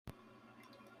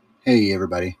Hey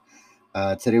everybody!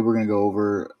 Today we're going to go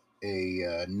over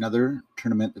another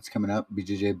tournament that's coming up,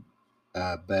 BJJ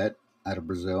Bet out of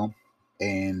Brazil,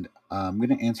 and I'm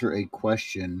going to answer a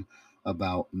question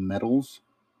about medals,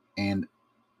 and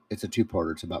it's a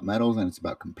two-parter. It's about medals and it's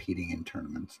about competing in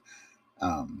tournaments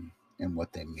and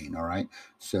what they mean. All right,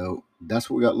 so that's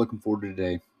what we got looking forward to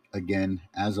today. Again,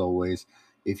 as always,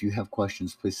 if you have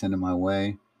questions, please send them my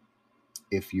way.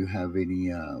 If you have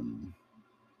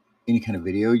any kind of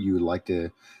video you would like to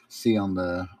see on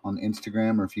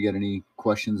Instagram, or if you got any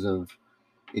questions of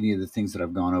any of the things that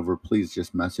I've gone over, please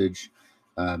just message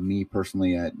me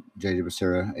personally at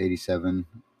JJBecerra87,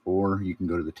 or you can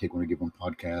go to the Take One to Give One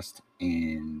podcast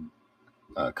and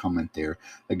comment there.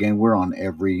 Again, we're on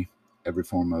every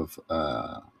form of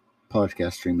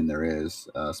podcast streaming there is,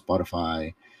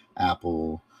 Spotify,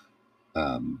 Apple,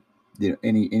 um,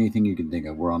 anything you can think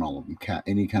of. We're on all of them.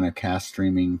 Any kind of cast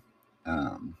streaming,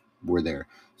 we're there.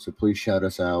 So please shout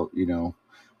us out.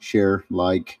 Share,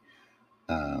 like,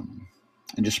 um,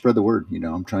 and just spread the word.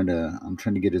 I'm trying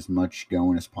to get as much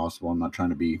going as possible. I'm not trying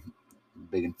to be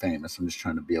big and famous. I'm just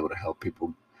trying to be able to help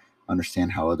people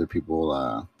understand how other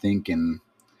people think and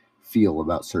feel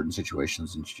about certain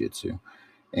situations in jiu-jitsu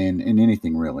and in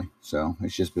anything really. So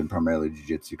it's just been primarily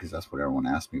jiu-jitsu because that's what everyone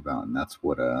asks me about, and that's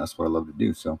what I love to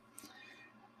do. So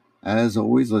as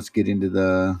always, let's get into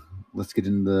the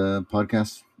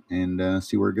podcast and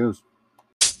see where it goes.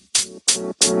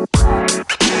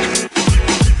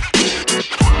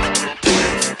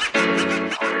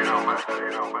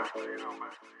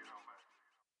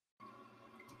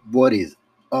 What is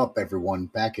up, everyone?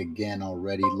 Back again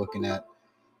already,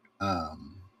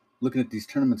 um, looking at these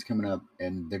tournaments coming up,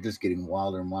 and they're just getting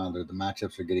wilder and wilder. The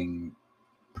matchups are getting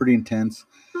pretty intense,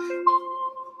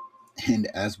 and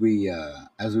as we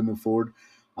move forward,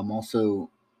 I'm also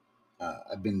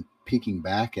I've been peeking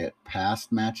back at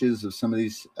past matches of some of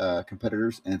these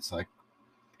competitors, and it's like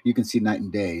you can see night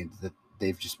and day that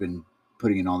they've just been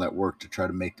putting in all that work to try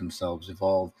to make themselves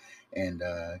evolve and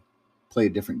play a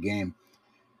different game.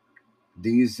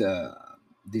 These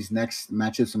next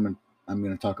matches I'm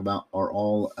gonna talk about are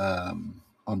all on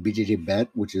BJJ Bet,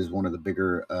 which is one of the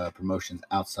bigger promotions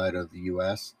outside of the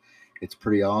U.S. It's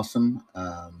pretty awesome.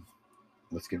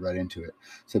 Let's get right into it.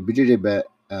 So BJJ Bet,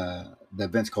 the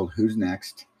event's called Who's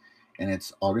Next, and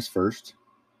it's August 1st,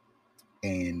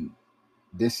 and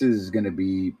this is going to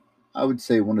be, I would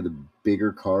say, one of the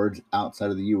bigger cards outside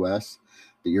of the U.S.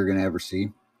 that you're going to ever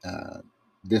see. Uh,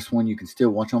 this one you can still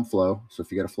watch on Flow, so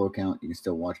if you got a Flow account, you can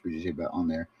still watch BJJ Bet on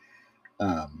there.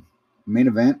 Um, Main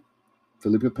event: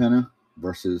 Felipe Pena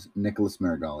versus Nicholas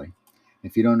Marigali.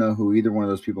 If you don't know who either one of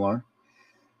those people are,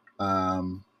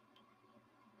 um,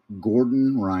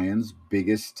 Gordon Ryan's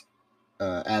biggest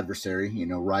adversary,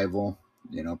 rival,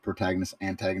 protagonist,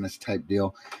 antagonist type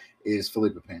deal, is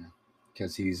Felipe Pena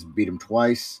because he's beat him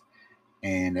twice,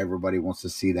 and everybody wants to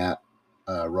see that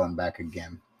run back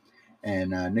again. And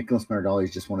Nicholas Marigali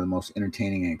is just one of the most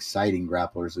entertaining and exciting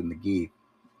grapplers in the gi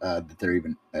that there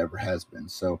even ever has been.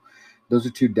 So those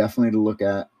are two definitely to look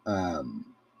at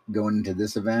going into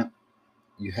this event.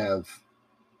 You have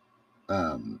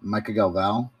Micah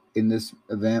Galval in this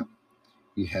event.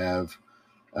 You have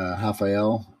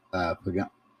Rafael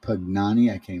Pugnani.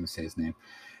 I can't even say his name.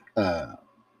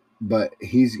 But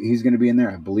he's going to be in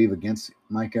there, I believe, against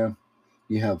Micah.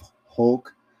 You have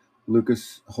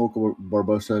Lucas Hulk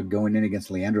Barbosa going in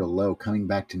against Leandro Lowe, coming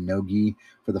back to Nogi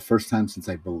for the first time since,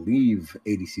 I believe,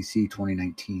 ADCC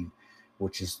 2019,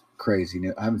 which is crazy.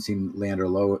 I haven't seen Leandro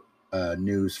Lowe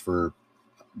news for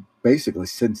basically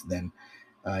since then.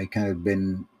 He kind of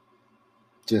been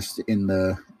just in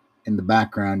the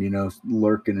background,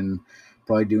 lurking and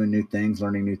probably doing new things,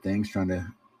 learning new things, trying to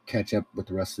catch up with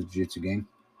the rest of the jiu-jitsu game.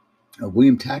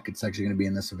 William Tackett's actually going to be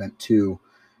in this event too.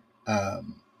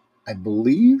 I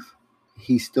believe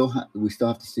we still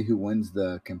have to see who wins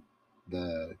the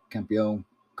Campeão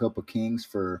Copa Kings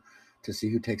to see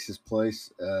who takes his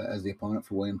place as the opponent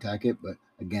for William Tackett. But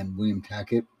again, William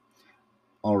Tackett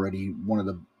already one of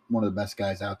the best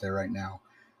guys out there right now.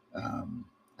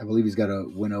 I believe he's got a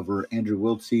win over Andrew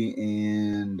Wiltsey,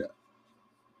 and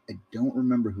I don't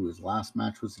remember who his last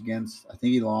match was against. I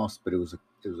think he lost, but it was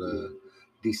a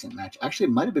decent match. Actually,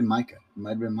 it might have been Micah.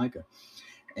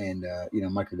 And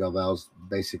Micah Galval's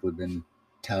basically been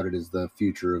touted as the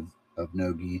future of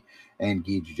no-gi and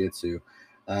gi jiu-jitsu.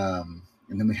 And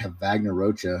then we have Wagner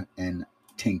Rocha and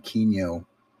Tanquinho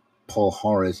Paul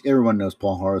Harris. Everyone knows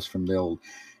Paul Harris from the old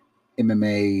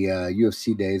MMA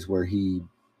UFC days where he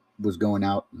was going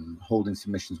out and holding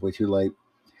submissions way too late.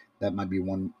 That might be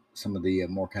one some of the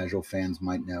more casual fans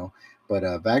might know.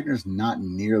 But Wagner's not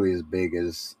nearly as big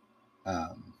as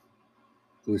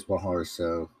Luis Pajares.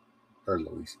 So, or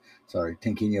Luis, sorry,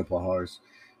 Tanquinho Pajares.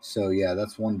 So yeah,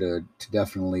 that's one to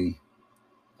definitely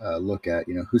look at.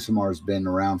 You know, Husamar's been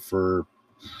around for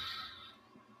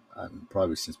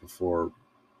probably since before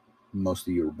most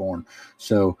of you were born.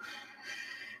 So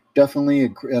definitely,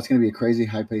 that's going to be a crazy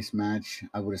high paced match.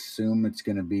 I would assume it's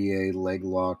going to be a leg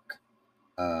lock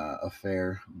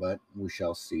affair, but we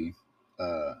shall see.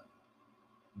 Uh,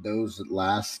 those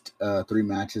last three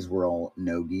matches were all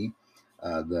no-gi.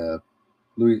 The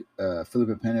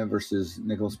Felipe Pena versus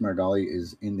Nicholas Marigali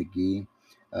is in the gi.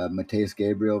 Mateus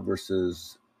Gabriel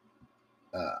versus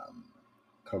um,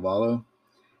 Carvalho,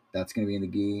 that's going to be in the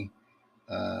gi.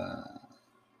 Uh,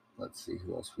 let's see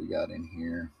who else we got in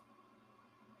here.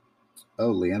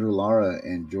 Oh, Leandro Lara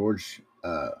and George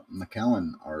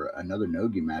McAllen are another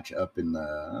nogi match up in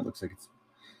the. Looks like it's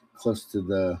close to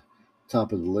the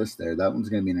top of the list there. That one's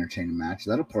going to be an entertaining match.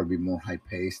 That'll probably be more high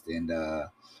paced and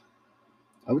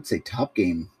I would say top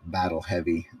game battle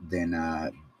heavy than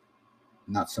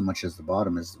not so much as the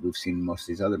bottom as we've seen in most of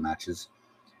these other matches.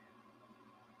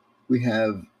 We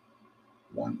have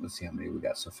one, let's see how many we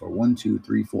got so far. 1, 2,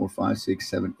 3, 4, 5, 6,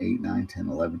 7, 8, 9, 10,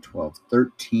 11, 12,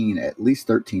 13, at least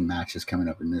 13 matches coming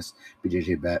up in this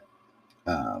BJJ Bet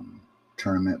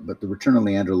tournament. But the return of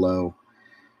Leandro Lowe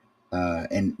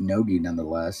and Nogi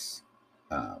nonetheless.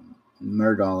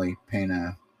 Marigali,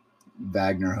 Pena,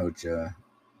 Wagner Hocha,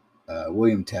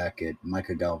 William Tackett,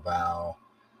 Micah Galval.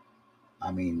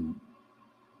 I mean,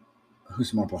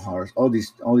 Husmar Pajares. All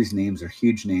these names are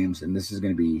huge names, and this is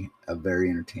going to be a very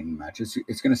entertaining match.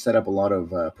 It's going to set up a lot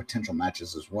of potential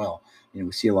matches as well. You know,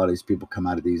 we see a lot of these people come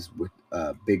out of these with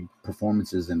big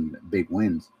performances and big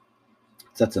wins.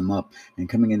 It sets them up, and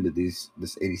coming into this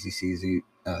ADCC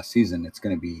season, it's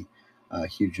going to be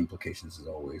huge implications as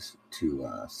always to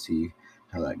see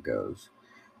how that goes.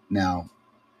 Now,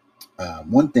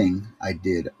 one thing I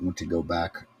did want to go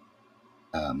back.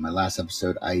 My last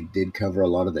episode, I did cover a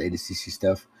lot of the ADCC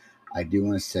stuff. I do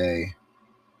want to say,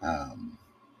 I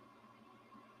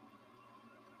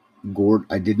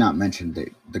did not mention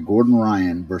the Gordon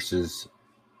Ryan versus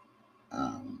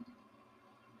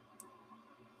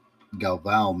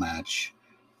Galval match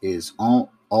is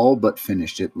all but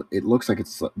finished. It looks like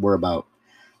we're about,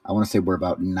 I want to say we're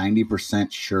about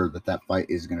 90% sure that fight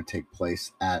is going to take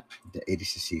place at the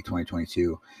ADCC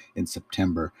 2022 in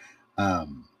September.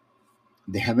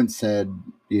 They haven't said,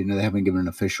 they haven't given an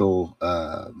official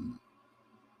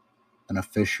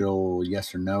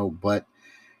yes or no, but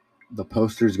the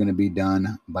poster is going to be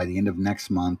done by the end of next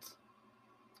month.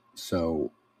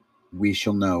 So we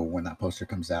shall know when that poster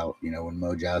comes out. When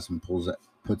Mo Jasmine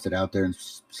puts it out there and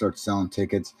starts selling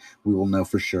tickets, we will know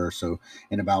for sure. So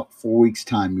in about 4 weeks'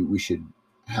 time, we should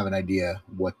have an idea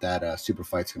what that super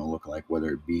fight's going to look like,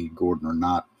 whether it be Gordon or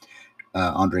not.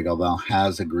 Andre Galval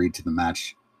has agreed to the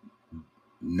match,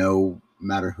 no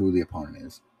matter who the opponent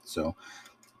is. So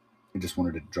I just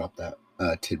wanted to drop that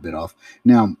tidbit off.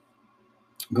 Now,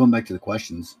 going back to the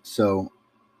questions. So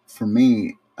for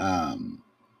me,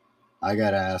 I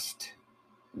got asked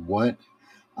what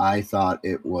I thought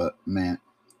it meant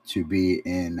to be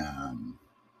in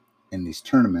these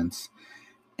tournaments,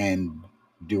 and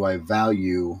do I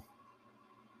value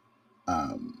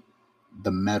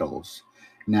the medals?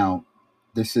 Now,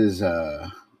 this is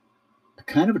a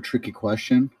kind of a tricky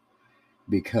question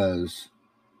because,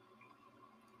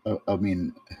 I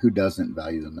mean, who doesn't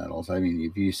value the medals? I mean,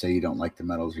 if you say you don't like the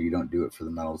medals or you don't do it for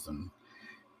the medals, then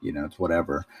it's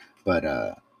whatever. But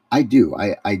I do.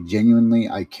 I genuinely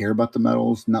care about the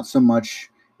medals, not so much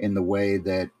in the way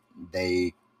that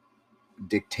they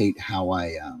dictate how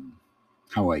I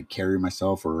carry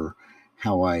myself or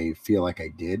how I feel like I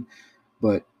did.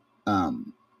 But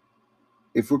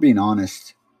if we're being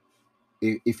honest,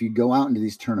 if you go out into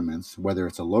these tournaments, whether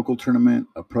it's a local tournament,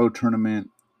 a pro tournament,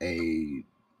 a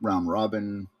round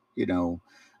robin,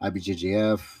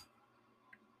 IBJJF,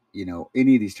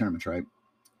 any of these tournaments, right?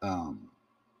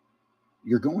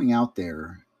 You're going out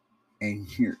there and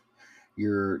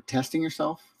you're testing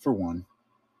yourself for one.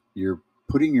 You're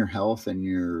putting your health and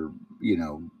your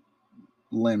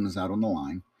limbs out on the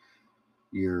line.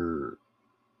 You're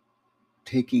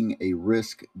taking a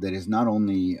risk that is not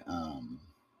only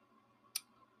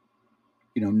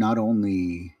not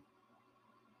only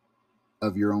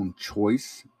of your own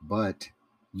choice, but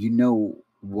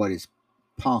what is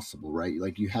possible, right?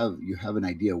 Like you have an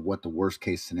idea of what the worst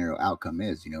case scenario outcome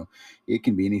is. It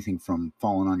can be anything from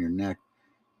falling on your neck,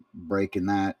 breaking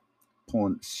that,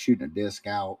 shooting a disc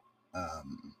out,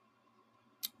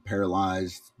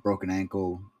 paralyzed, broken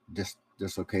ankle,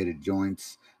 dislocated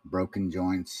joints, broken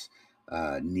joints,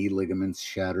 knee ligaments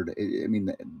shattered. I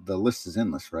mean, the list is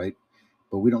endless, right?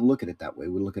 But we don't look at it that way.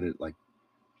 We look at it like,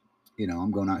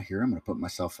 I'm going out here. I'm going to put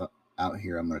myself out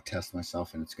here. I'm going to test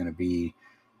myself, and it's going to be,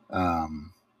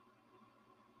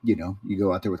 you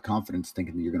go out there with confidence,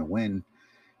 thinking that you're going to win,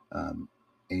 and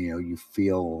you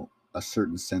feel a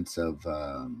certain sense of,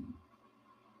 I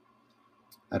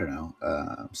don't know,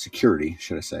 security,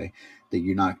 should I say,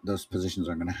 that those positions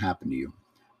aren't going to happen to you.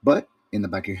 But in the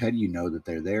back of your head, you know that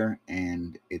they're there,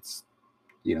 and it's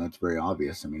very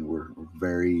obvious. I mean, we're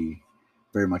very,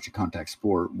 very much a contact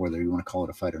sport, whether you want to call it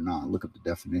a fight or not. Look up the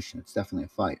definition. It's definitely a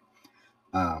fight.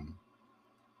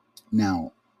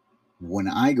 Now, when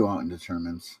I go out into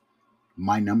tournaments,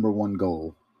 my number one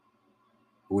goal,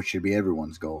 which should be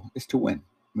everyone's goal, is to win.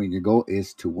 I mean, your goal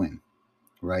is to win,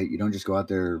 right? You don't just go out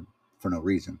there for no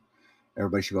reason.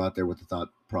 Everybody should go out there with the thought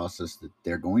process that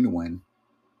they're going to win.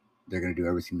 They're going to do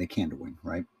everything they can to win,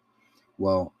 right?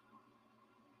 Well,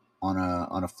 on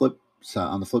the flip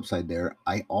side there,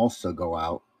 I also go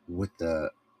out with the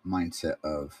mindset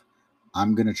of,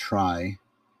 I'm going to try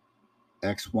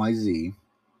XYZ.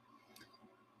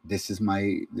 This is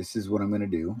what I'm going to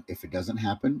do. If it doesn't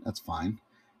happen, that's fine,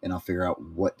 and I'll figure out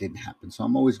what didn't happen. So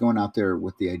I'm always going out there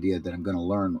with the idea that I'm going to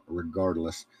learn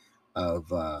regardless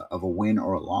of a win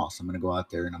or a loss. I'm going to go out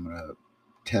there and I'm going to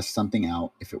test something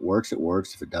out. If it works, it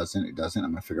works. If it doesn't, it doesn't. I'm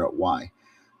going to figure out why.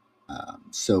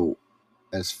 So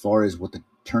as far as what the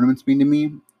tournaments mean to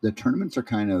me, the tournaments are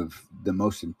kind of the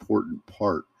most important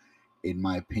part, in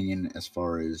my opinion, as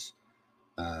far as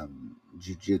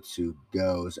jiu-jitsu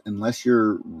goes. Unless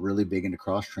you're really big into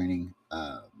cross training,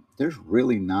 there's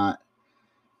really not,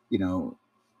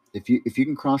 if you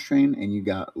can cross train and you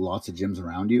got lots of gyms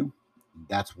around you,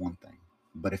 that's one thing.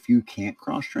 But if you can't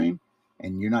cross train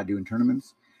and you're not doing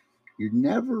tournaments, you're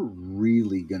never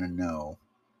really gonna know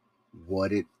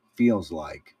what it feels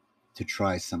like to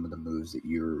try some of the moves that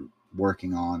you're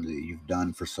working on, that you've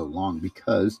done for so long,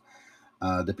 because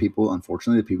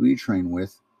unfortunately, the people you train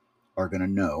with are going to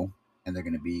know, and they're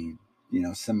going to be,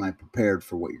 semi prepared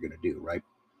for what you're going to do, right?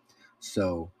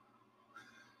 So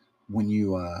when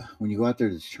you go out there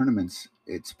to tournaments,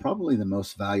 it's probably the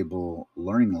most valuable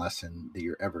learning lesson that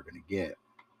you're ever going to get.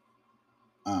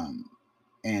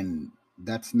 And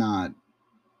that's not,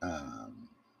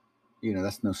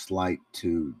 that's no slight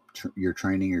to your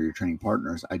training or your training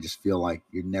partners. I just feel like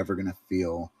you're never going to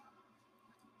feel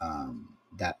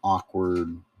that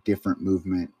awkward, different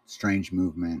movement, strange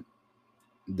movement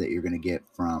that you're going to get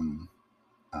from,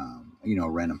 a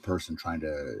random person trying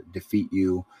to defeat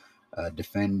you,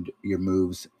 defend your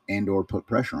moves, and or put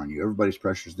pressure on you. Everybody's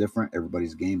pressure is different.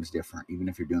 Everybody's game is different. Even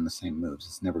if you're doing the same moves,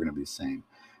 it's never going to be the same,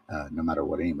 no matter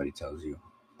what anybody tells you.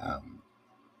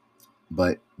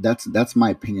 But that's my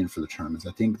opinion for the tournaments.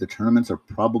 I think the tournaments are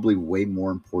probably way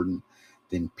more important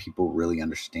than people really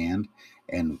understand,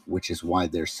 and which is why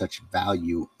there's such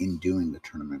value in doing the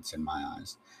tournaments in my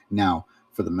eyes. Now,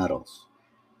 for the medals,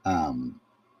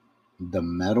 the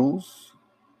medals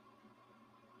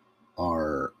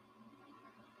are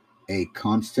a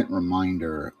constant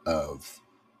reminder of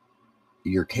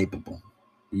you're capable.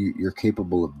 You're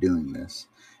capable of doing this,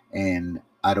 and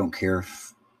I don't care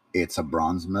if it's a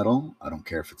bronze medal. I don't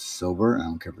care if it's silver. I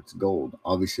don't care if it's gold.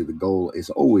 Obviously, the goal is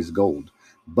always gold.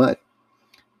 But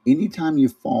anytime you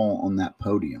fall on that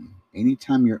podium,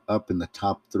 anytime you're up in the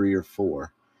top 3 or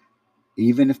 4,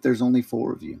 even if there's only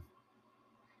 4 of you,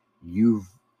 you've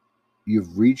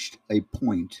reached a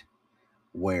point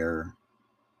where,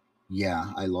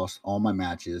 yeah, I lost all my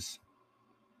matches,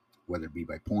 whether it be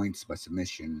by points, by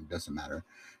submission, doesn't matter.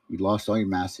 You lost all your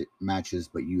matches,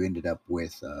 but you ended up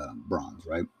with bronze,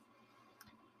 right?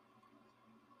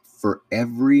 For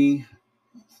every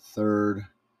third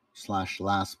 /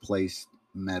 last place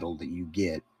medal that you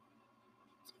get,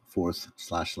 fourth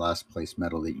 / last place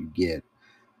medal that you get,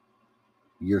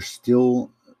 you're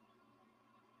still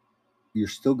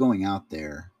going out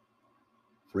there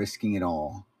risking it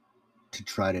all to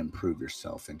try to improve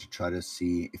yourself and to try to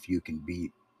see if you can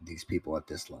beat these people at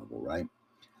this level, right?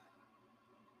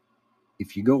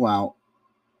 If you go out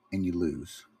and you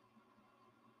lose,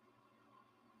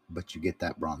 but you get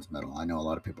that bronze medal, I know a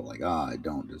lot of people are like, I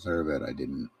don't deserve it. I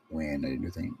didn't win. I didn't do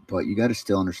anything. But you got to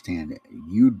still understand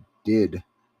you did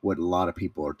what a lot of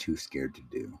people are too scared to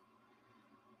do.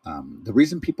 The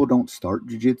reason people don't start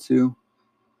jiu-jitsu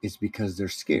is because they're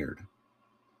scared.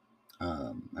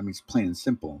 I mean, it's plain and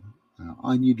simple.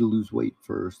 I need to lose weight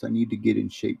first. I need to get in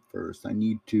shape first. I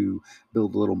need to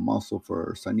build a little muscle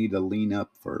first. I need to lean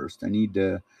up first. I need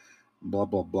to blah,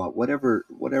 blah, blah. Whatever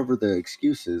the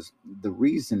excuse is, the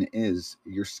reason is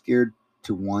you're scared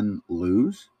to, one,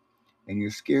 lose, and you're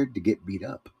scared to get beat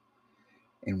up.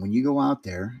 And when you go out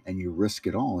there and you risk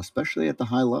it all, especially at the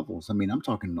high levels, I mean, I'm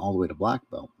talking all the way to black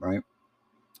belt, right?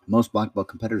 Most black belt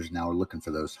competitors now are looking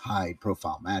for those high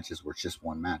profile matches where it's just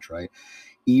one match, right?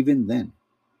 Even then,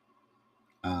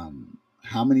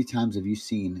 how many times have you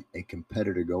seen a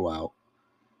competitor go out,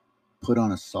 put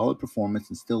on a solid performance,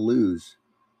 and still lose?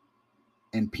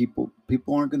 And people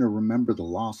aren't going to remember the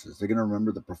losses; they're going to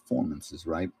remember the performances,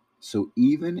 right? So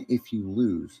even if you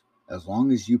lose, as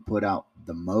long as you put out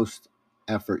the most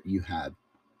effort you had,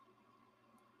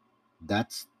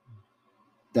 that's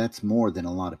that's more than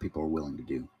a lot of people are willing to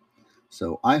do.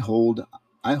 So I hold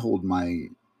my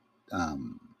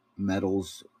um,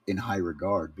 medals in high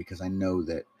regard because I know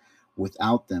that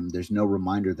without them, there's no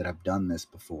reminder that I've done this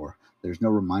before. There's no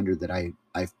reminder that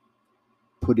I've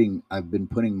been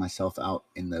putting myself out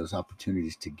in those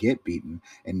opportunities to get beaten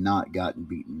and not gotten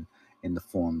beaten in the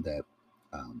form that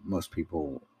most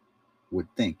people would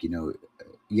think.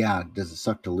 Yeah, does it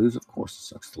suck to lose? Of course, it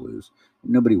sucks to lose.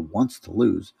 Nobody wants to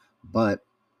lose, but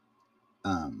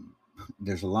um,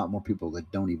 there's a lot more people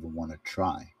that don't even want to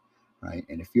try, right?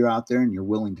 And if you're out there and you're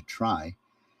willing to try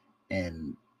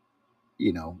and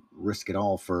risk it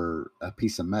all for a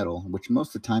piece of metal, which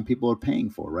most of the time people are paying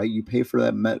for, right? You pay for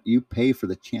that you pay for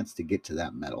the chance to get to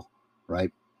that metal,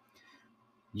 right?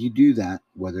 You do that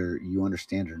whether you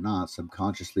understand it or not,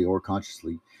 subconsciously or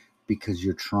consciously, because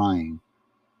you're trying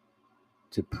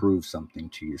to prove something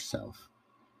to yourself.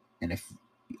 And if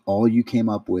all you came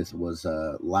up with was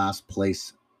a last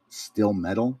place still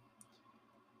medal,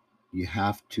 you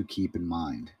have to keep in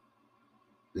mind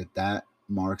that that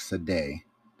marks a day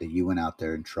that you went out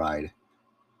there and tried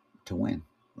to win,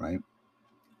 right?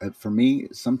 For me,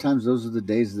 sometimes those are the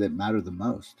days that matter the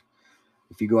most.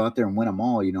 If you go out there and win them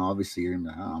all, obviously you're gonna be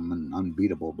like, oh, I'm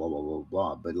unbeatable, blah blah blah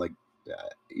blah. But like,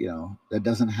 that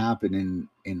doesn't happen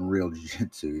in real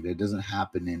jiu-jitsu. That doesn't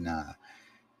happen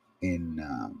in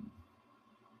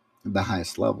the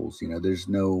highest levels. There's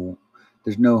no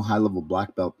high level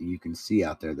black belt that you can see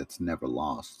out there that's never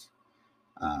lost.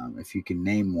 If you can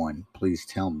name one, please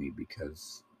tell me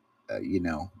because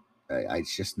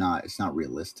it's not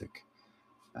realistic.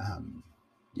 Um,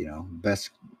 best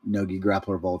nogi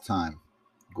grappler of all time,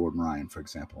 Gordon Ryan, for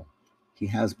example. He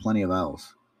has plenty of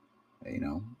L's.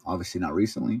 Obviously not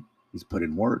recently. He's put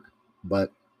in work,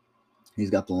 but he's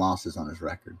got the losses on his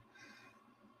record.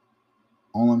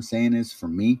 All I'm saying is, for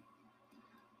me,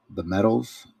 the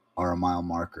medals are a mile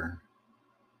marker.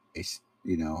 A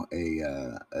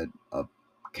a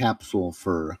capsule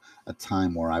for a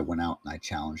time where I went out and I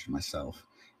challenged myself.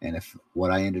 And if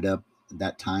what I ended up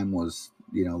that time was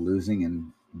losing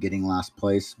and getting last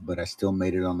place, but I still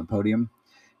made it on the podium,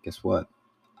 guess what?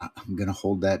 I'm gonna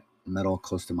hold that medal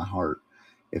close to my heart.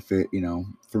 If it,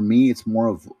 for me, it's more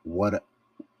of what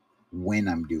when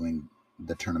I'm doing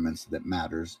the tournaments that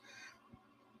matters.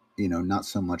 Not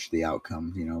so much the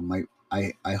outcome.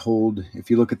 I hold. If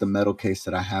you look at the medal case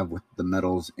that I have with the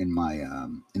medals in my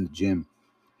in the gym,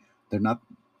 they're not.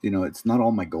 It's not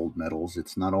all my gold medals.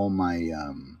 It's not all my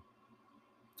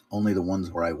only the ones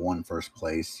where I won first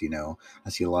place. I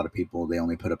see a lot of people, they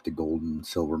only put up the gold and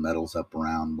silver medals up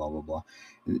around, blah, blah, blah.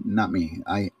 Not me.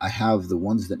 I have the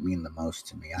ones that mean the most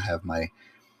to me. I have my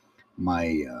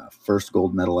first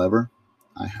gold medal ever.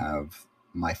 I have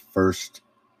my first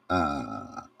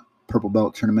purple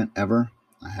belt tournament ever.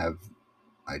 I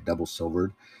double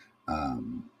silvered.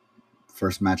 Um,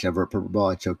 First match ever at purple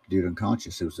belt, I choked the dude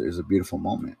unconscious. It was a beautiful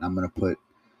moment. I'm gonna put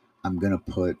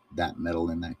that medal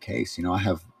in that case. I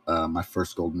have my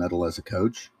first gold medal as a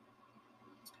coach.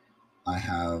 I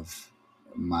have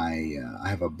I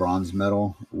have a bronze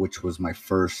medal, which was my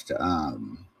first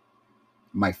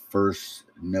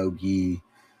nogi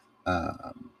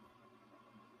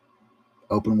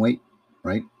open weight,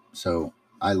 right? So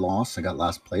I lost. I got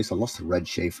last place. I lost to Red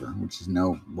Schaefer, which is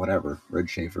no whatever. Red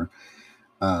Schaefer,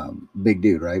 big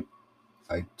dude, right?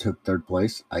 I took third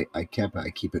place. I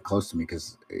keep it close to me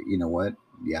because you know what?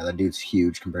 Yeah, that dude's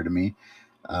huge compared to me.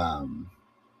 Um,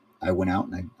 I went out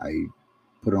and I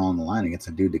put it on the line against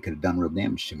a dude that could have done real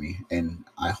damage to me, and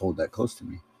I hold that close to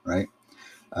me, right?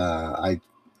 I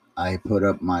put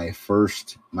up my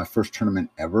first tournament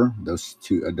ever. Those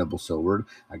two, a double silvered.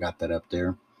 I got that up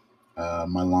there.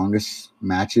 My longest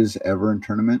matches ever in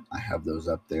tournament. I have those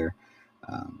up there.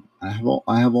 I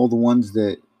have all the ones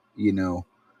that you know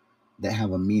that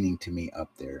have a meaning to me up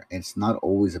there. And it's not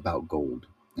always about gold.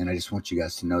 And I just want you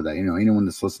guys to know that, anyone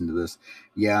that's listening to this,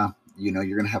 yeah, you're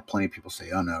going to have plenty of people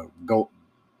say, oh no,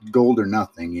 gold or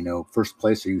nothing, first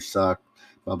place or you suck,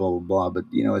 blah, blah, blah, blah. But,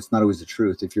 it's not always the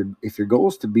truth. If your goal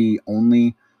is to be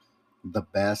only the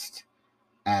best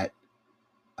at,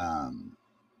 um,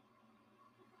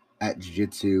 at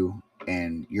jiu-jitsu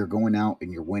and you're going out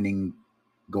and you're winning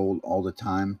gold all the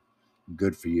time,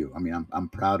 good for you. I mean, I'm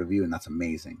proud of you, and that's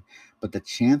amazing. But the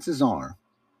chances are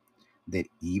that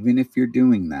even if you're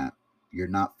doing that, you're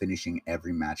not finishing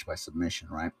every match by submission,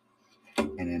 right?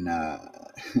 And in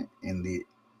in the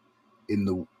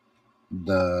in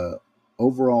the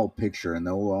overall picture and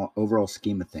the overall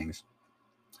scheme of things,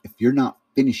 if you're not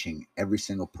finishing every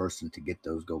single person to get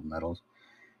those gold medals,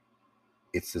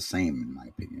 it's the same, in my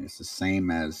opinion. It's the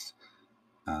same as,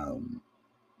 um,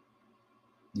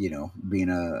 being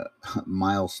a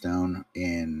milestone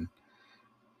in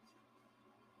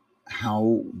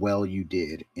how well you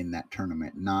did in that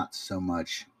tournament, not so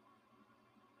much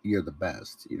you're the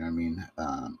best. You know what I mean?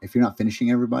 If you're not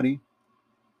finishing everybody,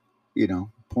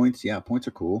 points, yeah, points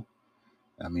are cool.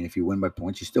 I mean, if you win by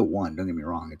points, you still won. Don't get me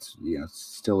wrong. It's, it's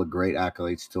still a great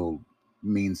accolade, still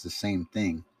means the same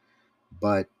thing.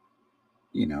 But,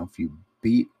 if you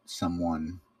beat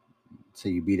someone, say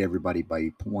you beat everybody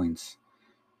by points,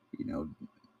 you know,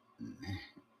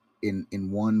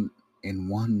 in one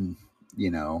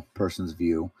person's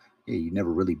view, yeah, you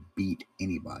never really beat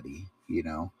anybody.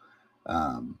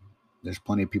 um, there's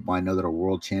plenty of people I know that are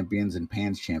world champions and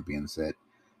pans champions that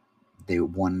they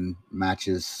won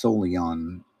matches solely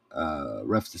on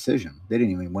ref's decision. They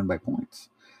didn't even win by points.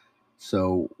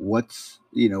 So what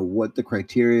the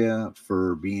criteria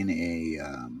for being a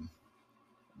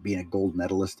gold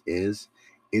medalist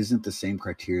isn't the same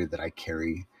criteria that I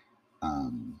carry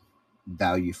um,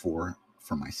 value for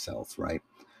myself, right?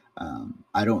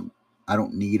 I don't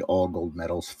need all gold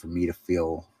medals for me to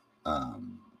feel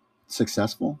um,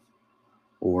 successful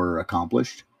or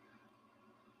accomplished.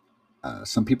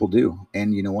 Some people do,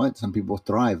 and you know what? Some people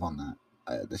thrive on that.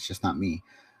 That's just not me.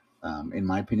 In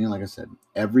my opinion, like I said,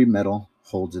 every medal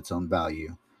holds its own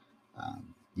value.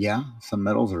 Yeah, some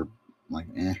medals are like,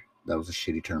 that was a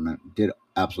shitty tournament. Did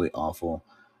absolutely awful.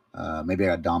 Maybe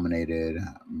I got dominated.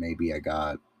 Maybe I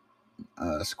got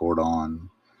scored on.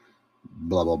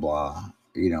 Blah blah blah.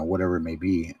 Whatever it may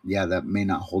be. Yeah, that may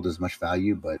not hold as much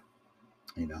value, but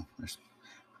there's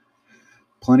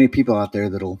plenty of people out there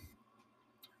that'll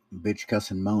bitch,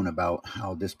 cuss, and moan about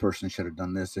how this person should have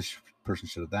done this person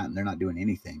should have that, and they're not doing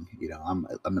anything. I'm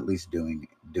at least doing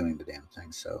the damn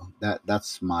thing. So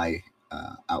that's my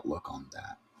outlook on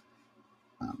that.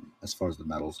 As far as the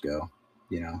medals go,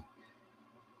 you know,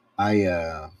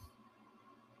 I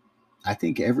I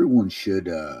think everyone should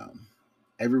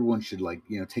like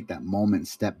take that moment,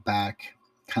 step back,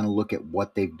 kind of look at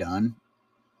what they've done,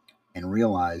 and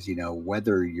realize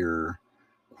whether you're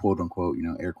quote unquote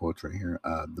air quotes right here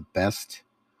the best,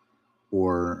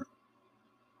 or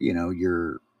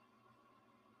you're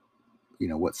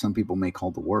what some people may call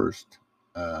the worst.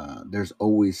 There's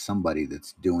always somebody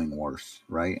that's doing worse,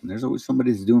 right? And there's always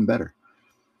somebody that's doing better.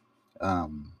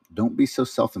 Don't be so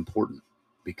self-important,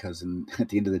 because at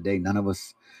the end of the day, none of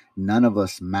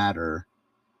us matter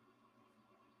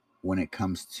when it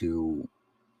comes to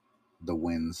the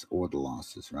wins or the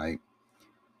losses, right?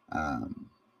 Um,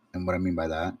 and what I mean by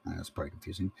that, that's probably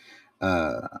confusing.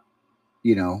 Uh,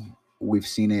 you know, we've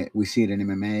seen it. We see it in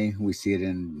MMA. We see it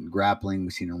in grappling.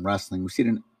 We see it in wrestling. We see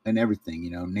it in everything.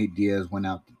 Nate Diaz went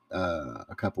out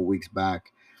a couple weeks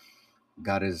back,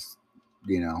 got his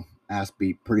ass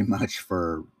beat pretty much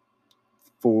for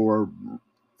four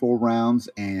four rounds,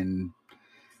 and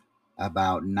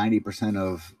about 90%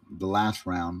 of the last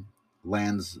round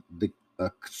lands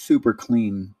a super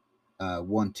clean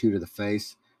 1-2 to the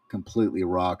face, completely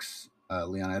rocks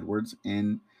Leon Edwards,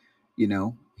 and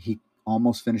he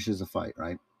almost finishes the fight,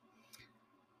 right?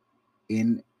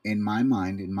 In my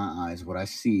mind, in my eyes, what I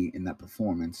see in that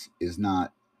performance is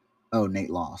not, oh,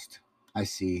 Nate lost. I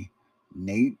see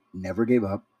Nate never gave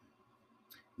up.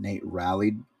 Nate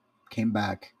rallied, came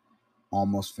back,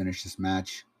 almost finished this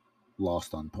match,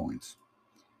 lost on points.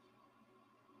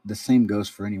 The same goes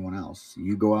for anyone else.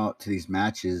 You go out to these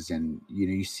matches and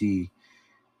you see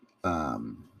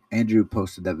Andrew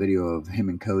posted that video of him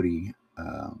and Cody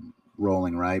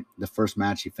rolling, right? The first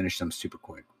match he finished them super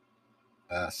quick.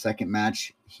 Second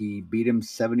match he beat him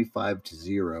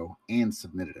 75-0 and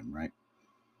submitted him, right?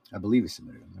 I believe he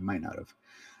submitted him. He might not have.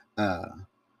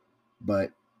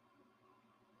 But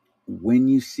when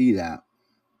you see that,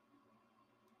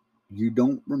 you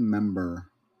don't remember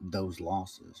those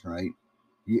losses, right?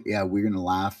 Yeah, we're gonna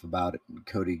laugh about it,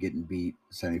 Cody getting beat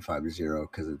 75-0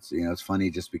 because it's funny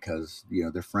just because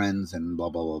they're friends and blah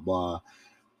blah blah blah,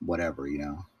 whatever.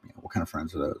 What kind of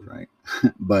friends are those, right?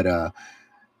 But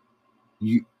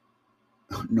you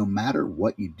no matter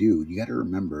what you do, you got to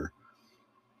remember,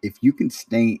 if you can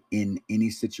stay in any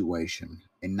situation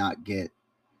and not get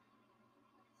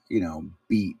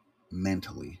beat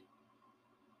mentally,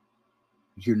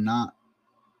 you're not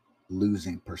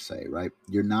losing per se, right?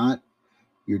 You're not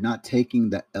taking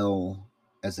the L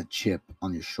as a chip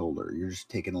on your shoulder. You're just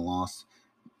taking a loss.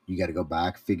 You got to go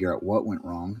back, figure out what went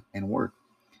wrong, and work.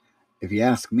 If you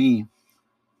ask me,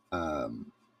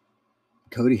 um,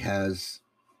 Cody has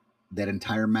that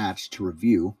entire match to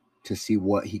review to see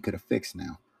what he could have fixed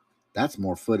now. That's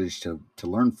more footage to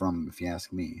learn from, if you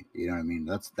ask me. You know what I mean?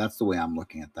 That's the way I'm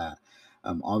looking at that.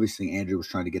 Obviously, Andrew was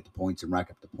trying to get the points and rack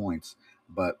up the points,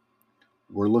 but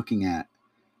we're looking at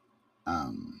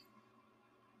um,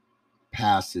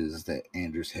 passes that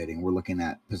Andrew's hitting. We're looking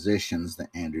at positions that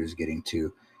Andrew's getting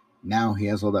to. Now he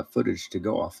has all that footage to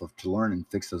go off of to learn and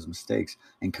fix those mistakes.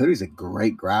 And Cody's a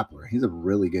great grappler. He's a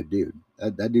really good dude.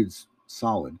 That dude's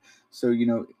solid. So,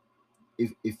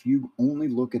 if you only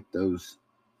look at those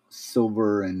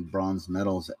silver and bronze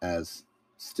medals as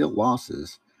still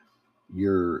losses,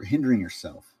 you're hindering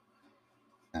yourself.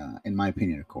 In my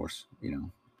opinion, of course,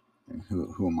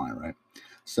 who am I, right?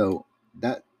 So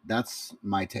that's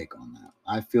my take on that.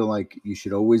 I feel like you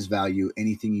should always value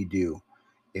anything you do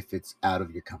if it's out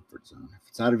of your comfort zone. If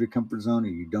it's out of your comfort zone,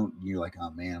 and you're like,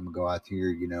 oh man, I'm gonna go out here,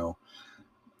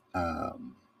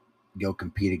 um, go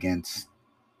compete against,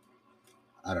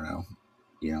 I don't know,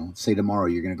 say tomorrow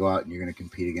you're gonna go out and you're gonna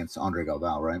compete against Andre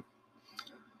Galval, right?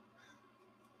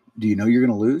 Do you know you're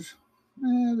gonna lose?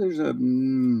 There's a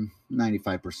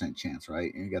 95% chance,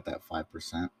 right? And you got that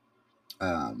 5%.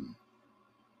 Um,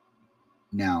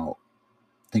 Now,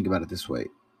 think about it this way.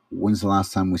 When's the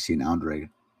last time we seen Andre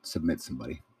submit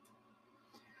somebody?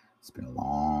 It's been a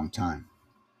long time.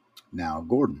 Now,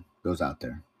 Gordon goes out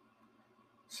there.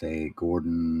 Say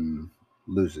Gordon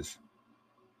loses.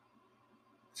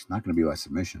 It's not going to be by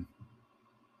submission,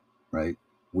 right?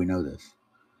 We know this.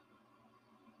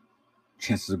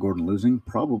 Chances of Gordon losing?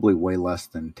 Probably way less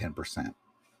than 10%,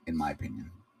 in my opinion.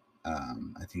 I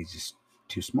think he's just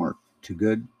too smart, too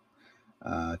good,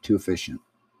 too efficient,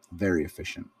 very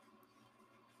efficient.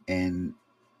 And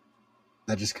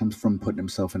that just comes from putting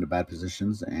himself into bad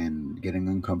positions and getting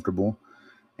uncomfortable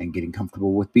and getting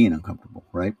comfortable with being uncomfortable,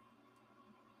 right?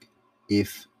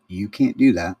 If you can't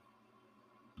do that,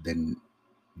 then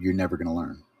you're never going to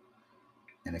learn.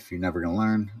 And if you're never going to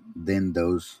learn, then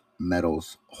those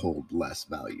medals hold less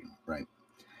value, right?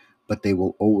 But they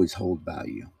will always hold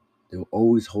value. They will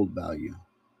always hold value.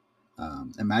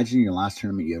 Imagine your last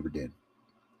tournament you ever did,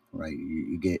 right?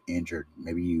 You get injured.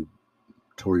 Maybe you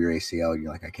tore your ACL.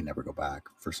 You're like, I can never go back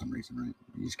for some reason, right?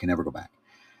 You just can never go back.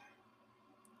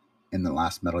 And the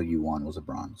last medal you won was a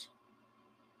bronze.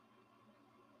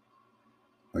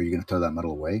 Are you going to throw that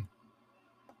medal away?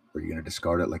 Are you going to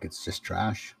discard it like it's just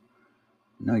trash?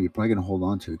 No, you're probably going to hold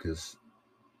on to it because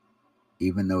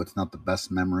even though it's not the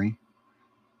best memory,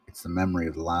 it's the memory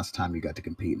of the last time you got to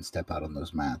compete and step out on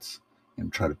those mats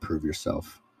and try to prove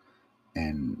yourself.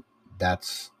 And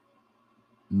that's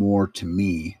more to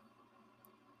me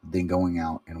than going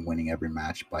out and winning every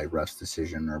match by ref's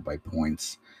decision or by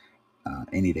points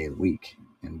any day of the week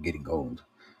and getting gold.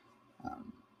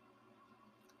 Um,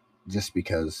 just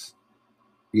because,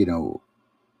 you know,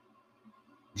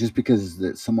 just because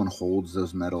that someone holds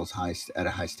those medals high at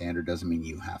a high standard doesn't mean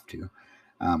you have to.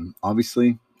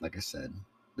 Obviously, like I said,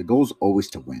 the goal is always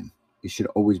to win. It should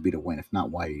always be to win. If not,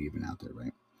 why are you even out there,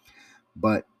 right?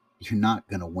 But you're not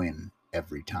going to win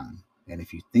every time. And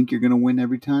if you think you're going to win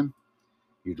every time,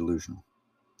 you're delusional.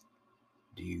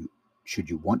 Should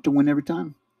you want to win every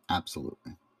time?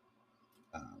 Absolutely.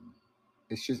 Um,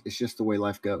 it's just the way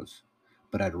life goes.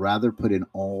 But I'd rather put in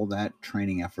all that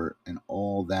training effort and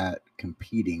all that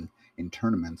competing in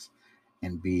tournaments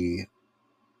and be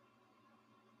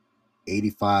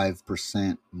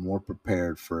 85% more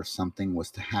prepared for if something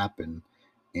was to happen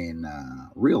in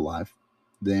real life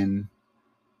than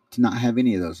to not have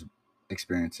any of those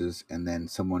experiences, and then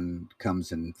someone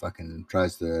comes and fucking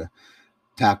tries to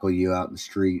tackle you out in the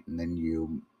street, and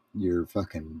then your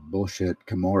fucking bullshit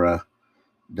Kimura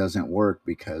doesn't work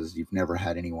because you've never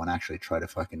had anyone actually try to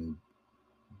fucking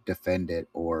defend it,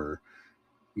 or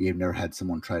you've never had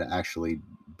someone try to actually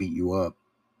beat you up.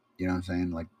 You know what I'm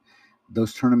saying? Like,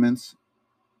 those tournaments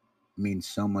mean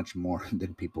so much more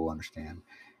than people understand,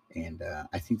 and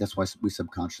I think that's why we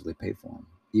subconsciously pay for them.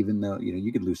 Even though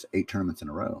you could lose 8 tournaments in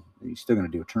a row, you're still going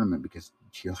to do a tournament because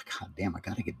you're like, God damn, I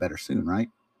got to get better soon, right?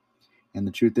 And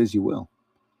the truth is, you will.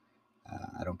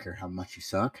 I don't care how much you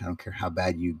suck. I don't care how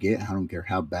bad you get. I don't care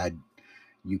how bad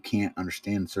you can't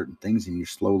understand certain things and you're a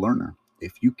slow learner.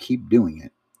 If you keep doing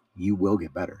it, you will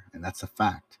get better, and that's a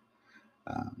fact.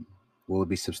 Um, will it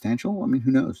be substantial? I mean,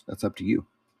 who knows? That's up to you.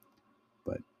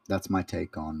 But that's my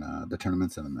take on the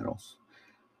tournaments and the medals.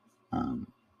 Um,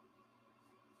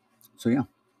 So yeah,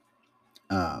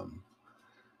 um,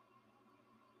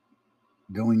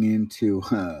 going into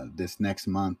this next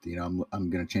month, I'm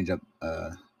gonna change up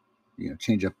the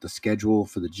schedule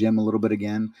for the gym a little bit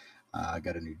again. I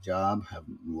got a new job.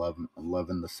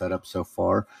 Loving the setup so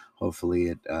far. Hopefully,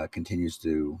 it continues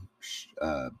to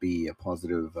be a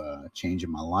positive change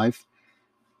in my life.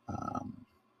 Um,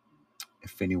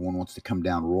 if anyone wants to come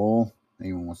down, roll.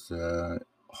 Anyone wants to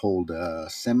hold a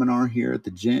seminar here at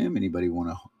the gym. Anybody want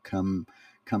to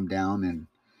come down and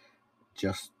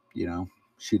just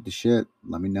shoot the shit?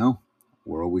 Let me know.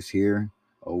 We're always here.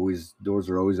 Always doors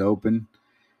are always open.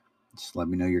 Just let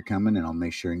me know you're coming, and I'll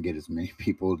make sure and get as many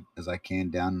people as I can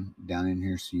down in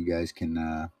here, so you guys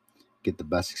can get the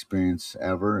best experience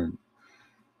ever, and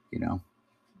you know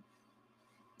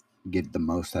get the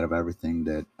most out of everything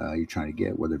that you're trying to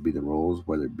get, whether it be the roles,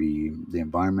 whether it be the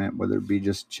environment, whether it be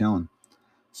just chilling.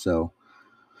 So,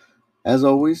 as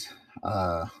always,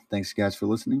 thanks guys for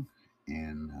listening,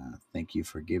 and thank you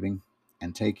for giving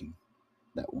and taking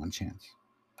that one chance.